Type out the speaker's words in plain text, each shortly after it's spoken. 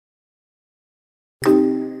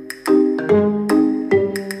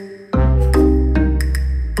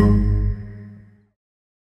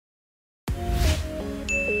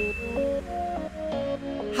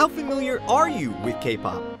are you with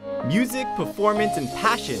K-pop? Music, performance, and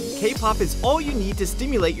passion, K-pop is all you need to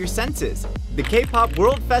stimulate your senses. The K-Pop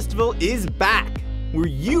World Festival is back, where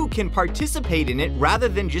you can participate in it rather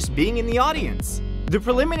than just being in the audience. The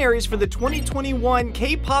preliminaries for the 2021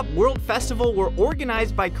 K-Pop World Festival were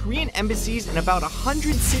organized by Korean Embassies in about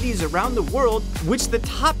 100 cities around the world, which the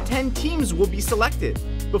top 10 teams will be selected.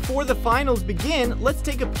 Before the finals begin, let's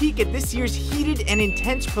take a peek at this year's heated and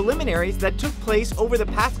intense preliminaries that took place over the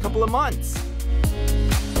past couple of months.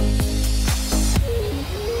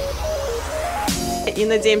 И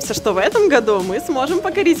надеемся, что в этом году мы сможем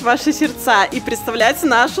покорить ваши сердца и представлять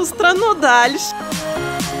нашу страну dальше.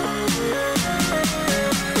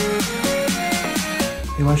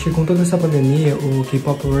 Eu acho que com toda essa pandemia, o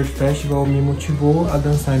K-Pop World Festival me motivou a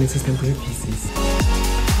dançar nesses tempos difíceis.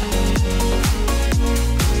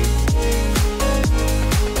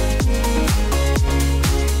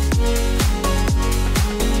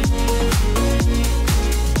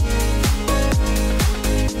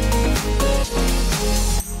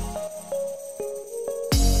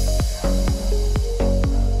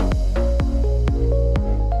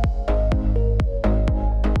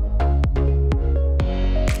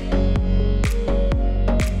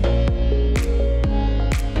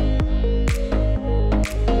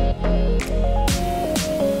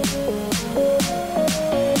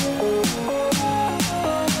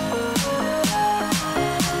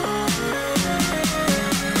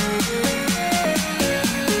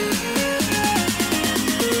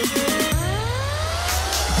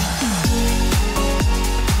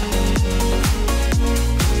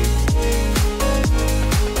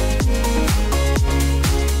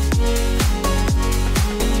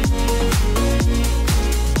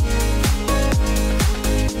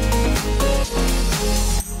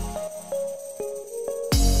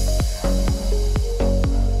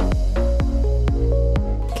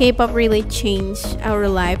 K-pop really changed our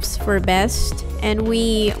lives for best, and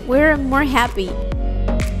we're more happy.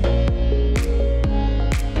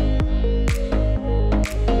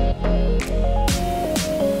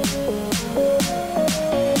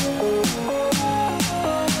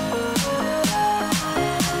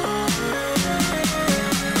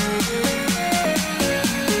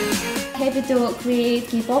 Happy to create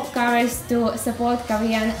K-pop covers to support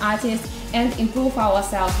Korean artists and improve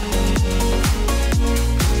ourselves.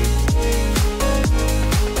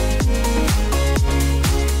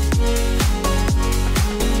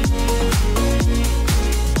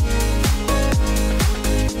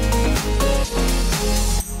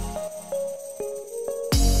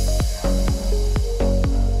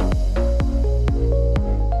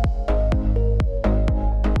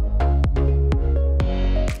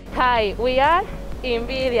 Hi, we are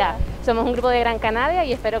Envidia. Somos un grupo de Gran Canaria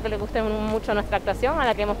y espero que les guste mucho nuestra actuación, a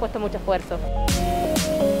la que hemos puesto mucho esfuerzo.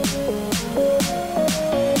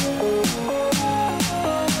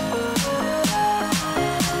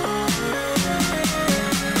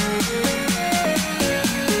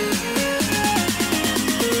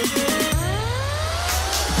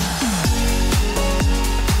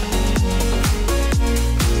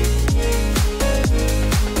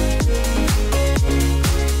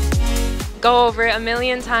 Go over it a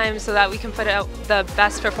million times so that we can put out the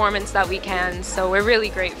best performance that we can. So we're really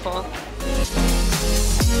grateful.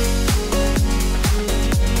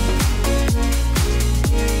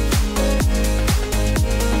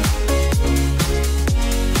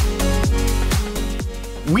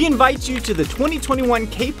 We invite you to the 2021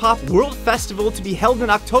 K-Pop World Festival to be held in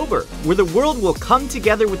October, where the world will come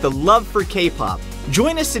together with the love for K-pop.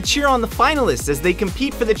 Join us to cheer on the finalists as they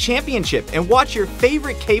compete for the championship and watch your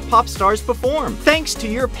favorite K-pop stars perform. Thanks to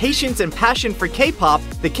your patience and passion for K-pop,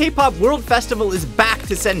 the K-Pop World Festival is back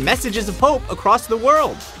to send messages of hope across the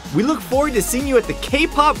world. We look forward to seeing you at the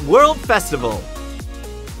K-Pop World Festival.